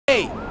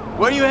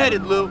Where you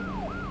headed, Lou?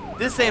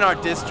 This ain't our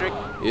district.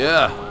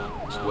 Yeah,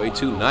 it's way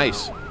too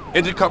nice.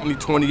 Engine Company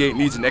 28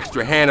 needs an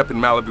extra hand up in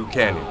Malibu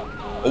Canyon.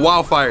 A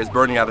wildfire is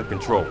burning out of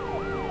control.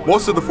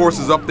 Most of the force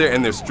is up there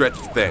and they're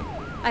stretched thin.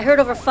 I heard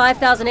over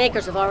 5,000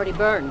 acres have already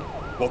burned.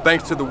 Well,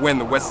 thanks to the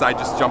wind, the west side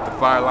just jumped the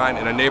fire line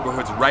and our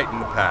neighborhood's right in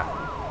the path.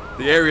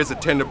 The area's a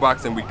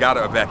tinderbox and we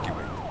gotta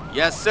evacuate.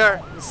 Yes,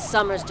 sir. The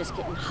summer's just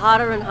getting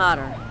hotter and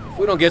hotter. If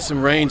we don't get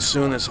some rain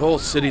soon, this whole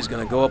city's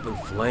gonna go up in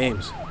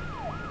flames.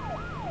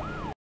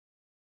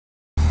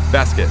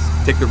 Vasquez,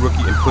 take the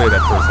rookie and clear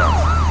that first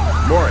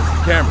house. Morris,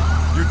 Cameron,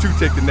 you two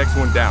take the next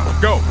one down.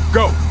 Go,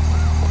 go!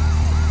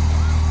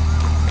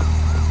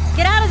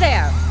 Get out of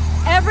there!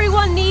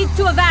 Everyone needs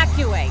to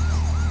evacuate.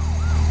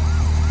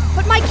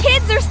 But my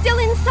kids are still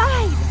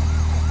inside.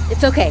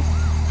 It's okay.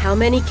 How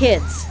many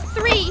kids?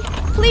 3.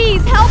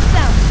 Please help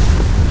them.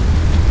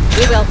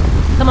 We will.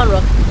 Come on,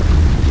 Rook.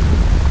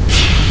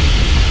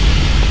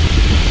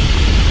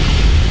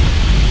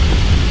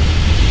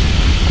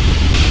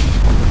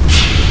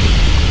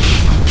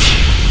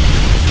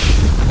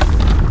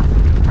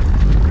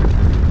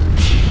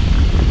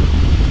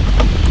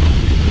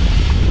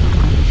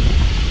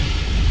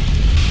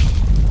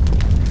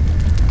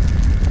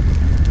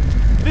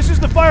 This is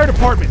the fire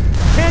department.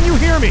 Can you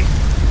hear me?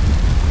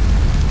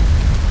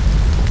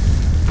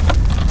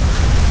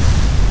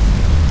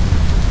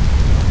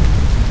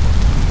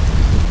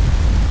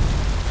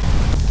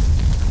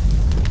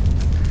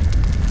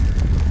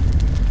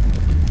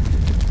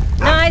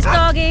 Nice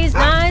doggies,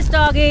 nice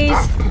doggies.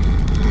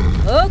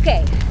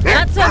 Okay,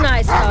 not so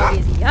nice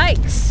doggies.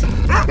 Yikes.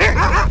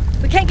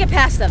 We can't get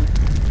past them.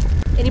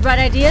 Any bright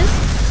ideas?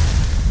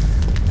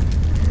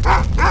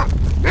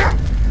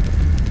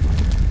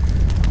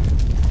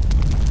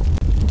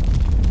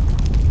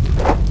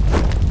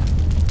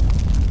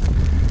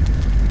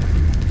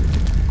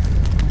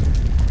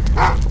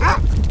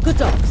 Good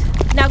dogs.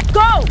 Now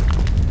go!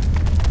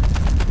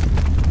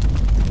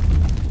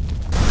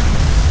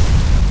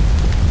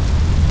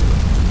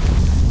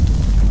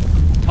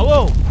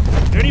 Hello?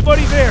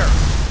 Anybody there?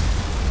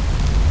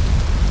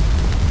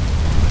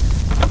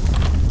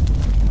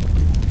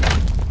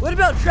 What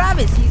about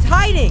Travis? He's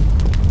hiding!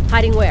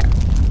 Hiding where?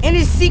 In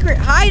his secret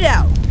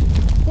hideout!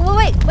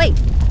 Wait.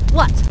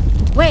 What?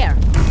 Where?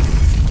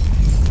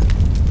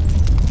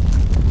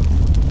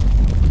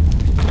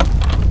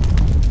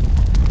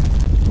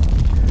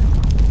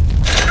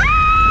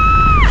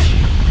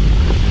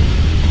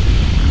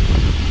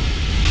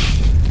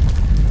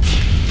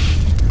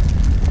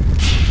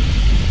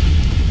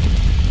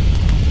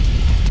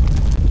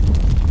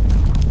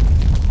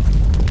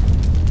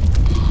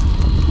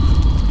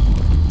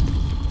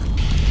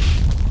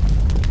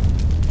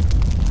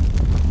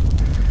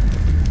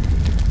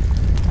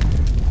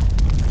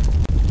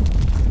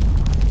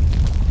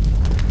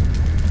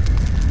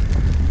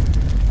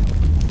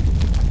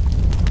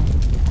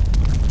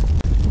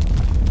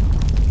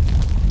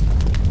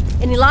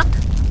 Any luck?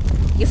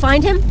 You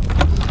find him?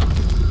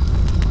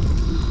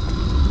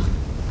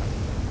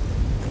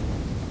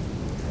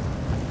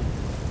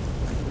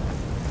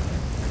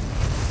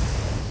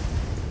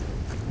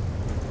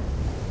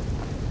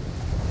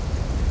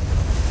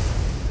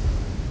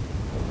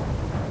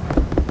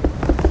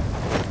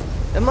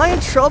 Am I in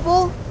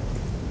trouble?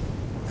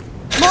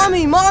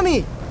 Mommy!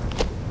 Mommy!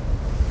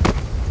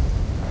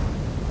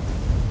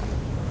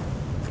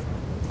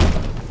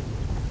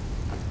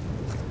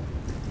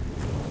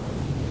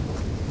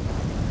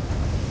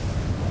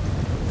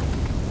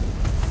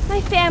 My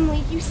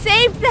family, you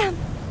saved them.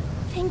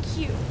 Thank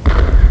you.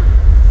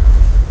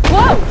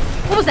 Whoa!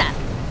 What was that?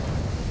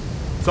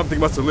 Something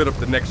must have lit up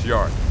the next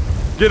yard.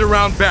 Get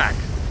around back.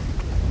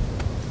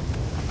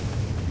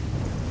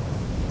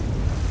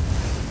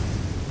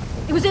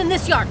 It was in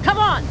this yard. Come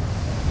on!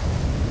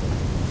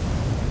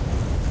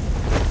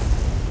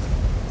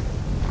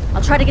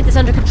 I'll try to get this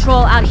under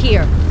control out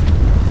here.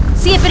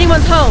 See if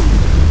anyone's home.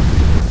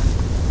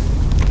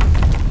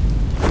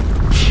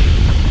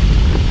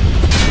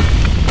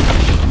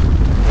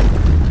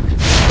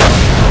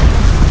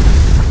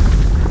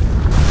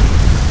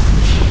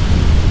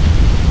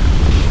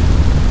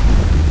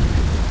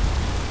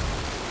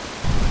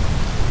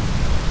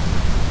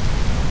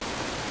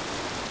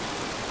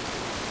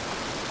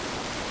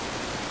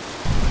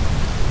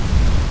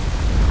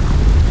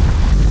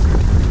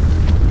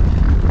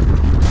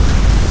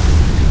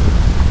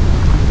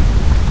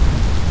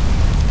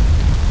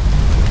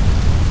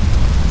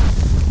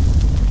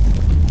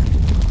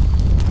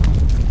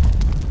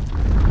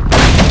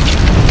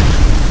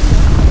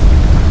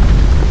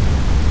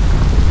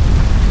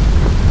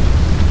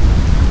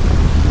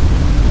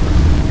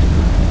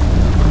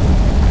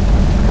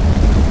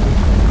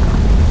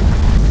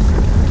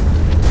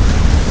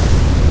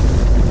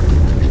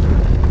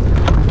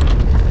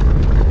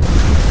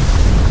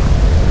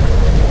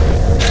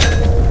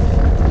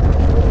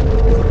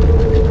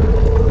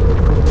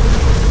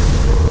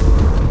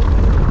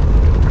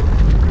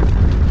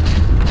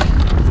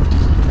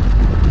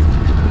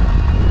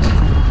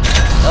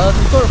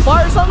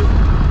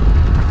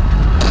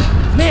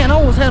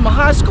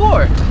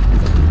 score.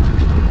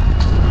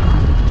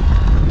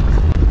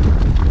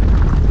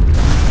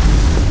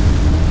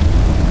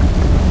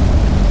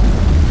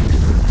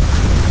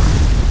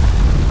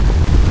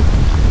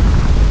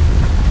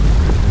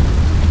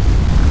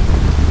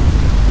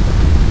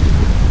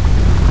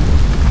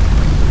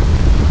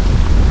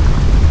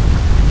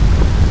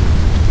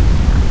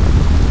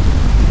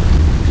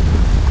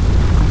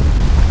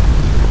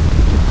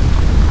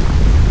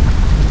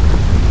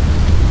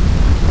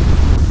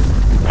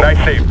 Nice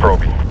save,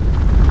 Proby.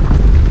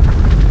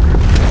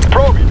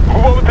 Proby,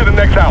 move over to the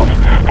next house.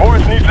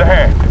 Morris needs a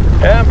hand.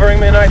 Yeah, bring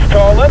me a nice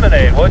tall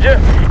lemonade, would you?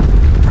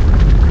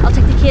 I'll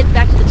take the kid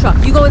back to the truck.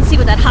 You go and see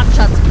what that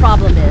hotshot's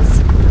problem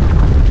is.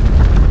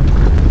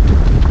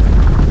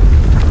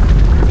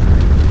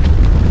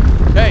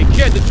 Hey,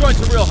 kid, the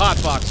joint's a real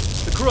hot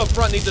box. The crew up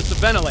front needs us to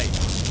ventilate.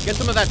 Get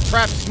some of that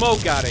trapped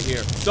smoke out of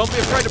here. Don't be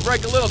afraid to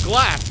break a little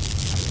glass.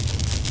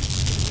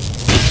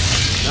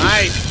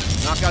 Nice.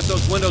 Knock out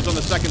those windows on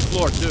the second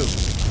floor, too.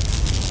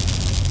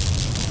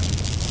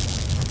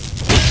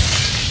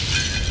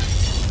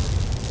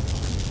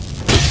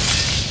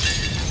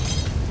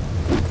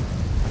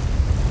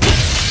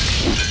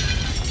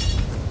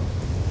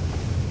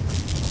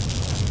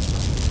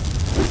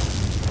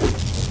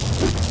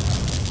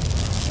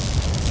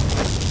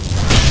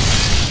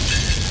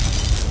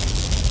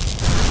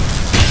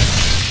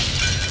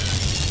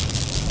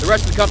 The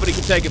rest of the company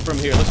can take it from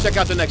here. Let's check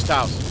out the next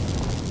house.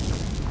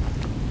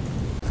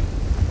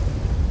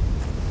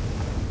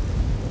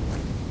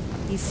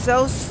 He's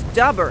so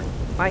stubborn.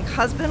 My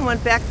husband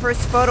went back for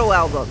his photo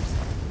albums.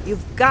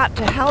 You've got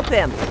to help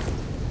him.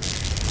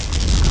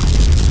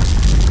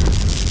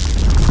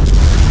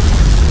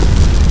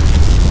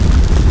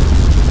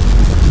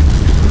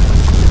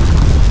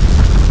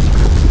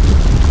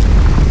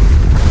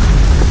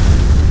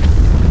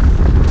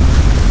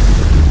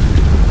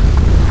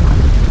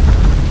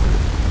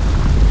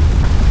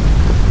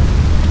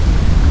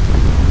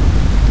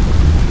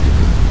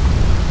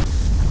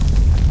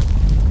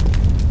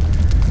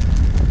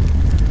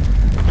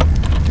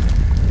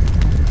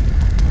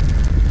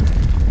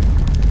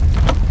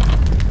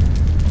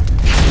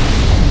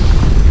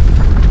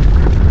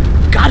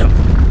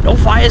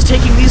 Fire's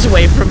taking these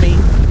away from me.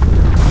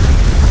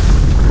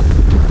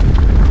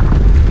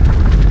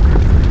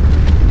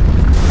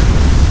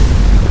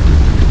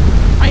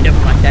 I never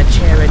liked that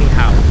chair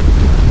anyhow.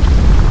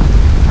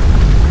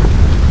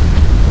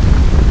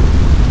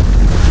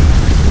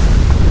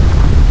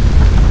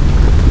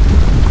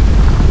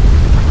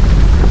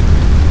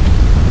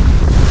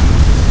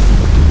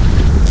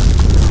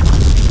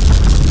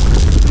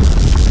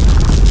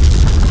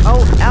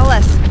 Oh,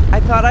 Ellis, I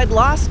thought I'd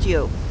lost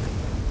you.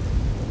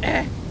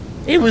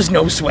 It was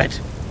no sweat.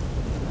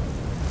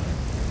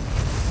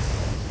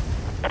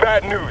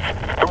 Bad news.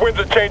 The winds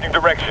are changing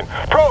direction.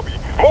 Proby,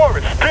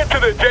 Morris, get to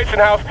the adjacent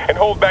house and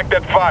hold back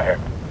that fire.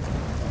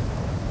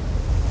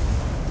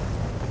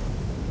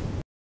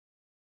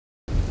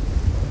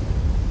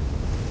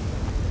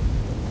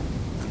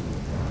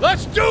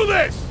 Let's do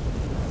this!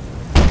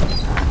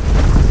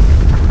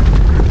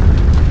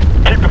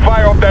 Keep the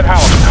fire off that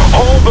house.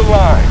 Hold the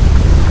line.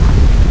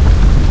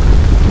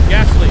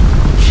 Gas leak.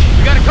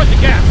 We gotta cut the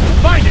gas.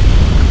 Find it!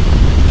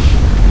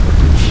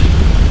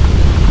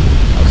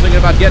 I was thinking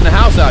about getting a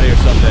house out here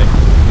someday.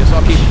 Guess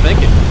I'll keep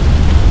thinking.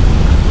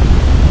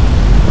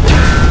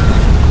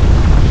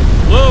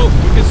 Lou,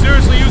 we can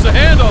seriously use a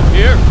hand up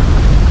here.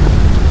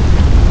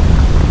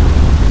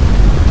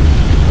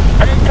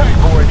 Hang tight,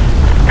 boys.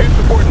 Air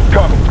support is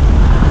coming.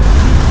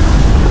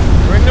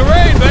 Bring the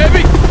rain,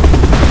 baby!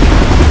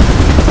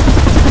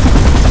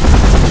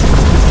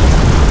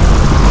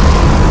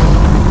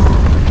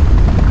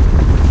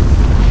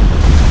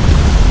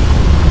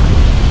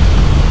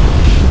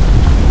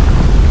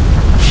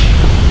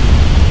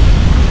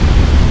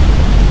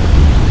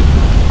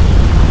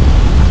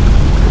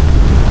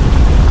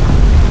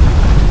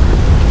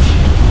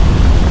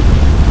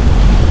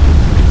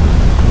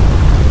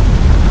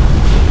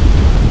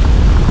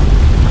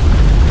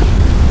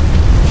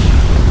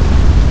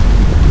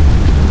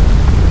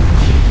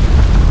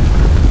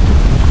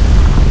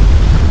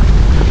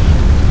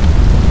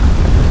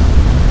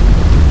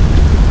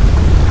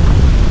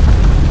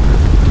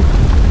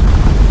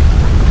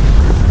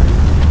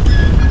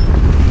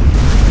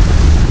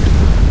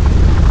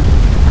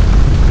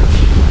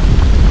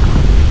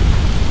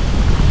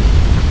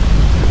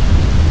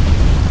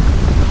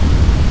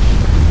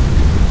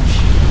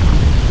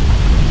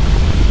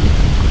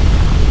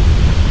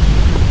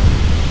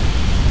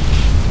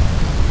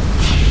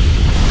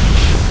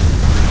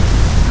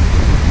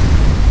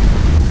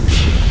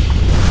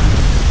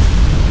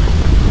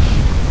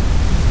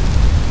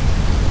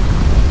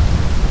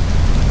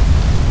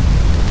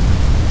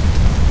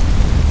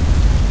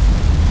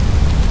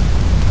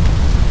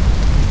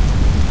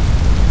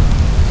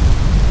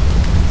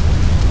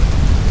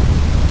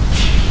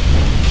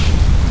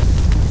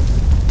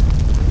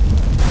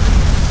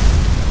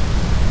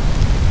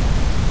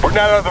 We're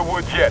not out of the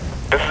woods yet.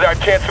 This is our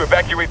chance to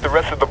evacuate the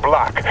rest of the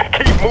block.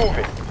 Keep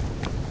moving.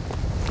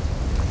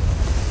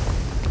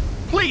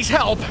 Please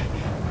help.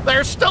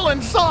 They're still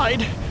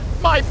inside.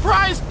 My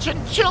prized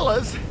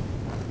chinchillas.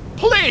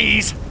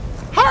 Please,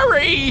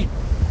 hurry!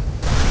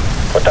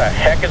 What the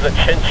heck is a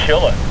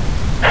chinchilla?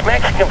 It's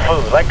Mexican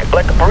food, like a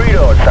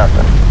burrito or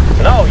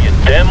something. No, you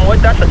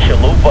dimwit, that's a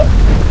chalupa.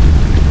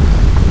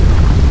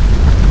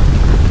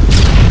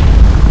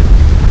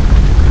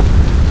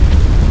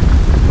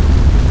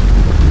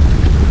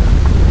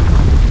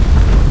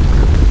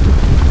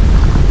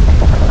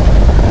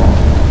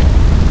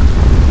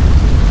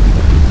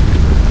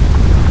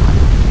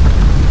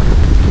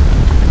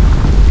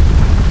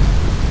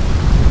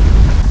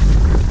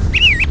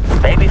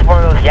 Baby's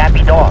one of those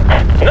yappy dogs.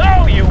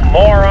 No, you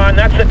moron,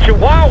 that's a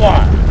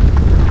chihuahua.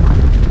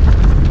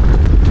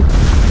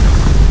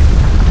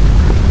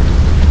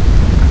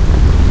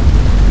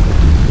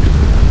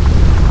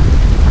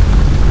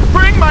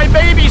 Bring my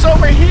babies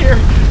over here,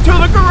 to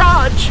the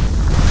garage.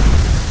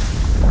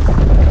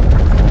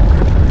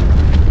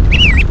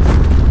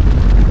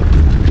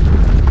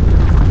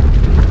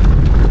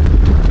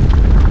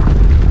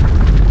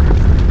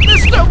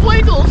 Mr.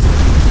 Wiggles,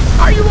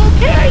 are you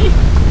okay?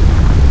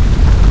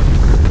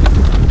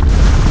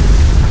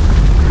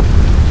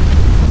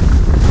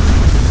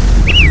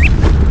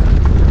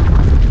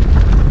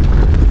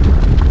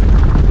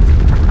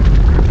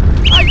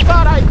 I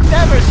thought I'd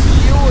never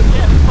see you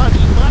again,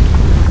 Funny Mutt.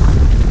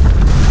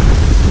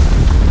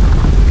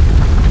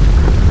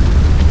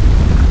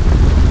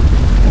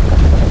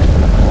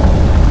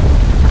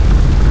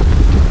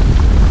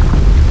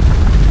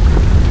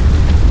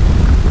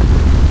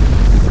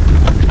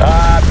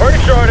 Pretty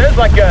sure it is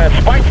like a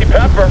spicy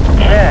pepper.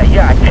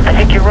 Yeah, I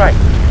think you're right.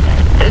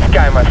 This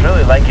guy must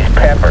really like his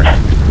peppers.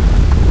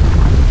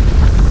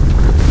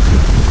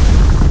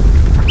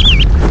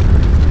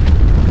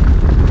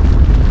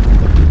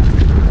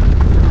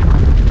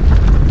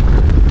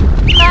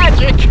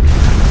 Magic!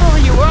 Oh,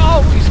 you were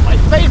always my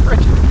favorite.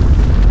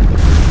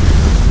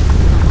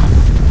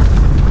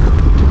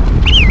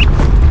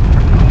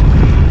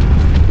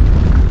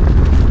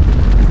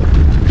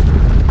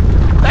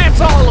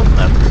 That's all of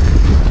them.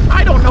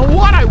 I don't know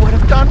what I would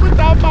have done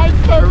without my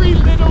furry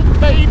little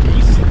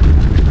babies.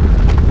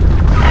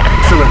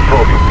 Excellent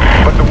probing,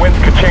 but the winds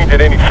could change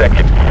at any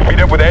second. Meet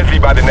up with Ezzy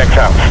by the next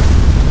house.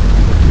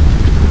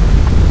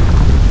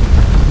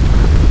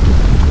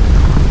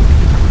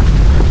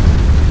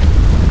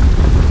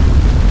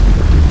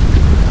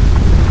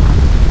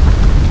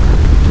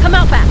 Come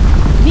out back.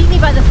 Meet me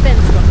by the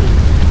fence, Rookie.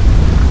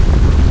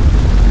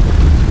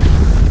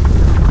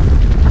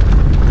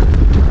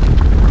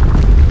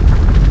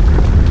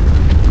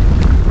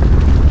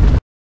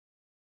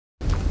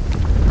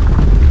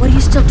 What are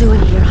you still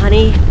doing here,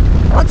 honey?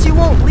 Auntie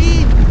won't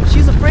leave.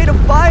 She's afraid of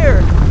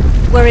fire.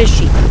 Where is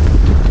she?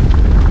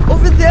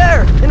 Over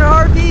there, in her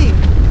RV.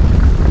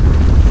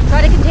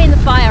 Try to contain the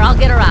fire. I'll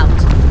get her out.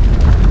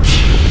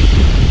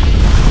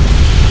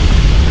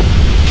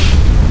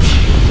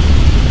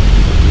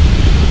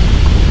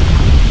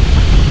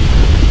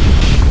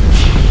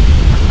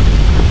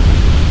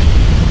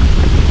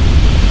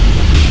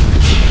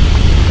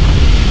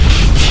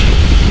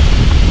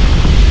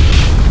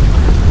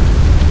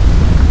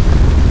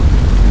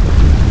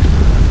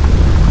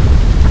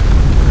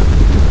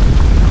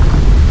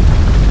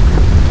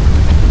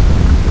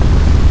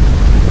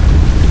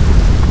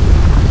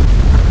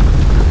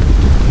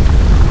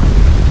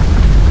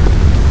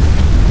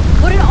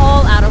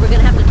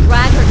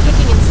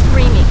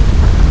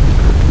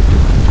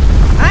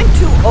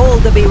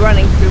 To be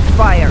running through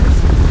fires.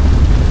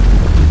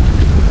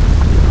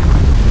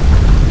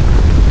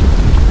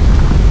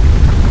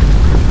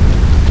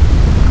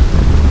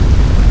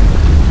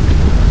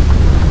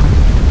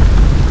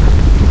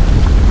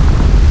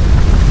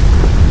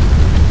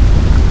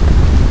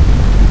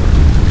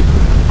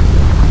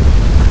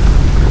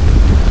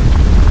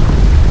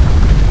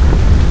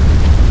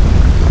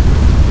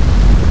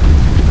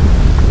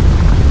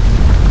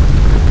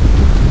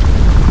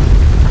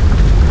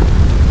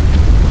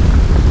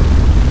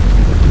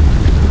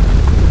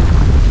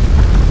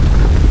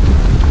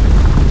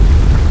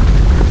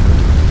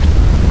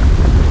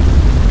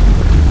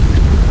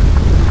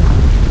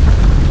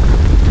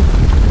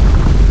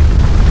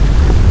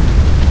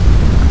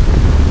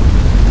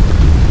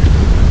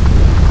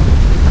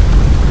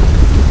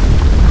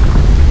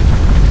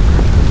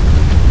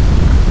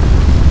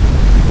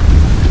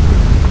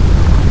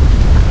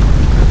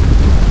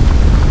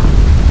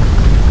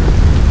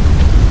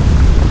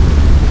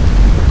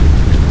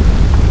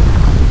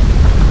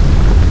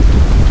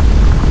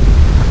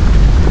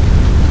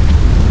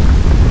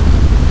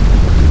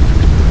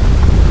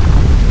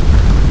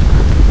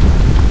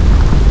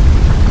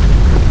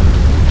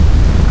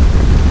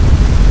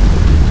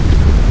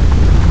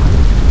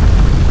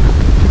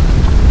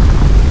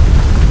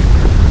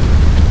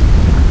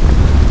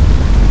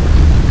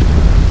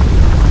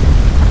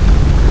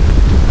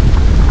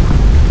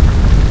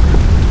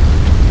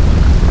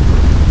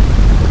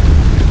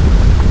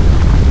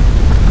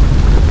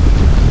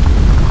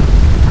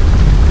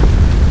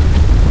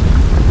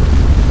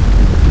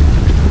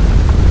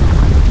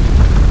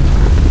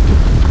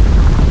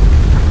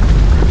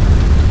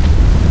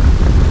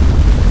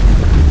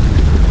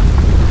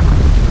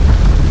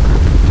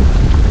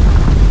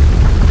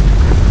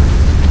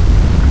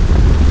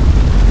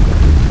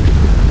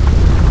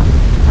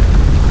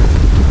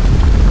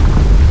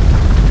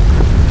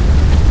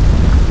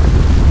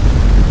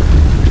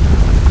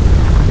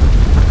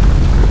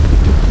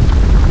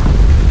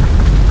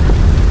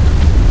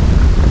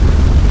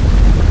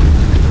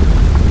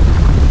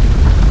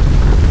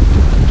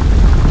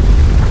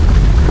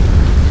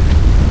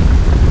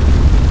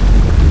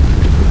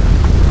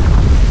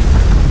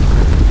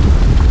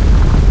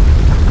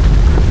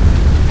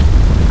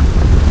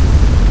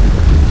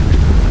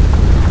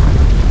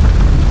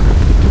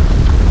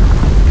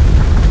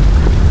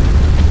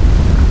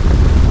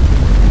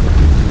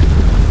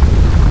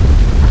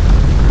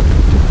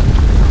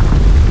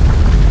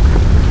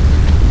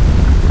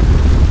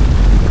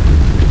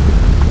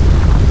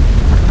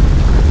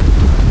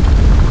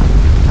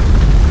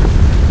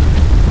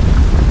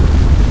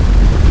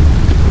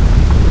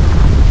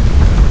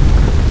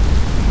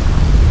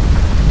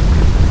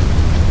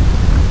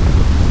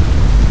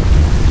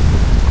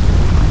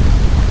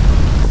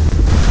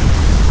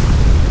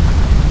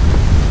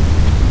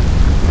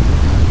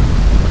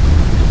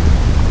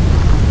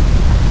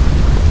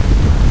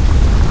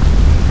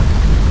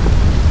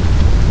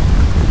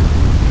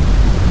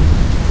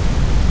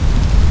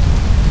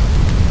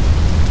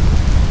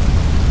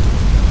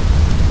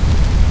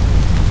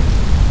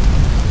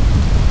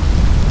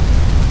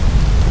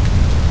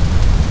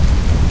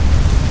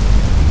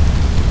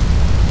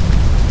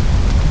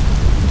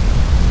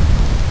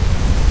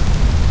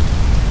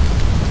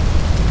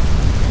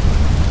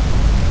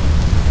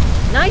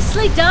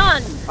 Nicely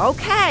done!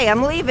 Okay,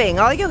 I'm leaving.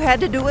 All you had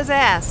to do was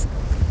ask.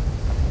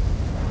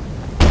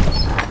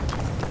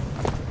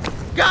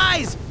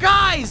 Guys!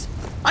 Guys!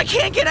 I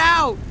can't get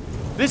out!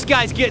 This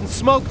guy's getting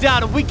smoked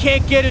out and we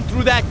can't get in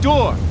through that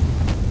door.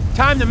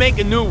 Time to make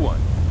a new one.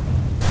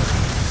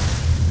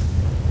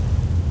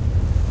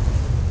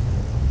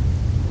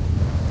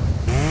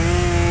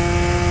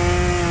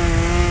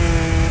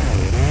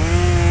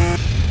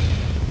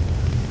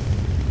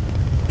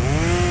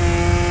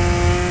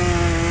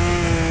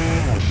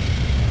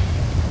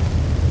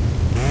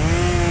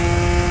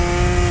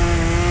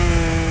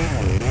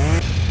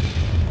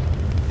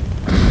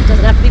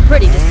 Doesn't have to be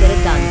pretty, just get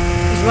it done.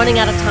 He's running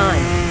out of time.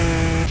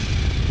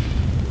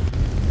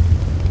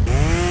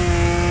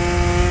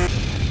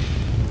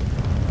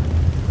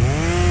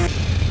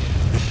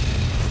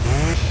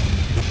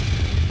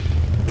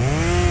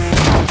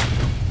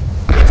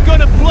 It's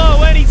gonna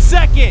blow any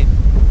second!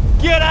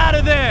 Get out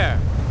of there!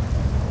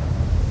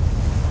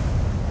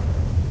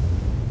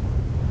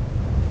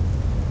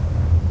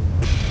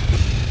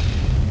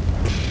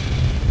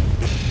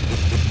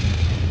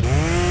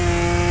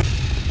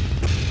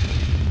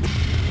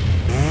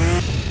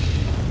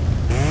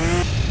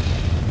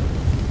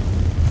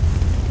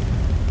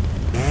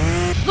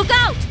 Look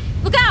out!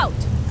 Look out!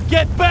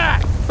 Get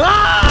back!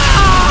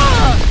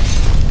 Ah!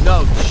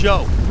 No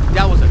joke.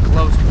 That was a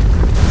close one.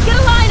 Get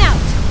a line out!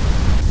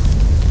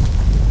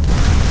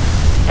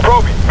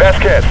 Proby,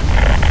 Vasquez.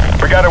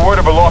 We got a word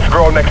of a lost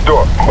girl next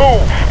door.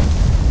 Move!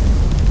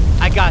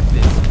 I got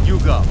this. You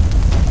go.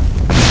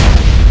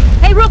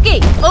 Hey,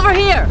 rookie! Over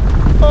here!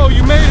 Oh,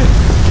 you made it!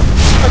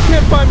 I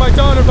can't find my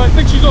daughter, but I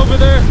think she's over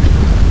there.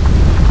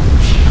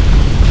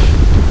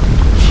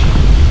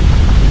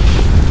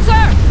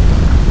 Sir!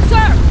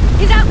 Sir!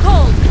 He's out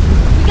cold!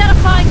 We gotta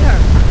find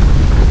her!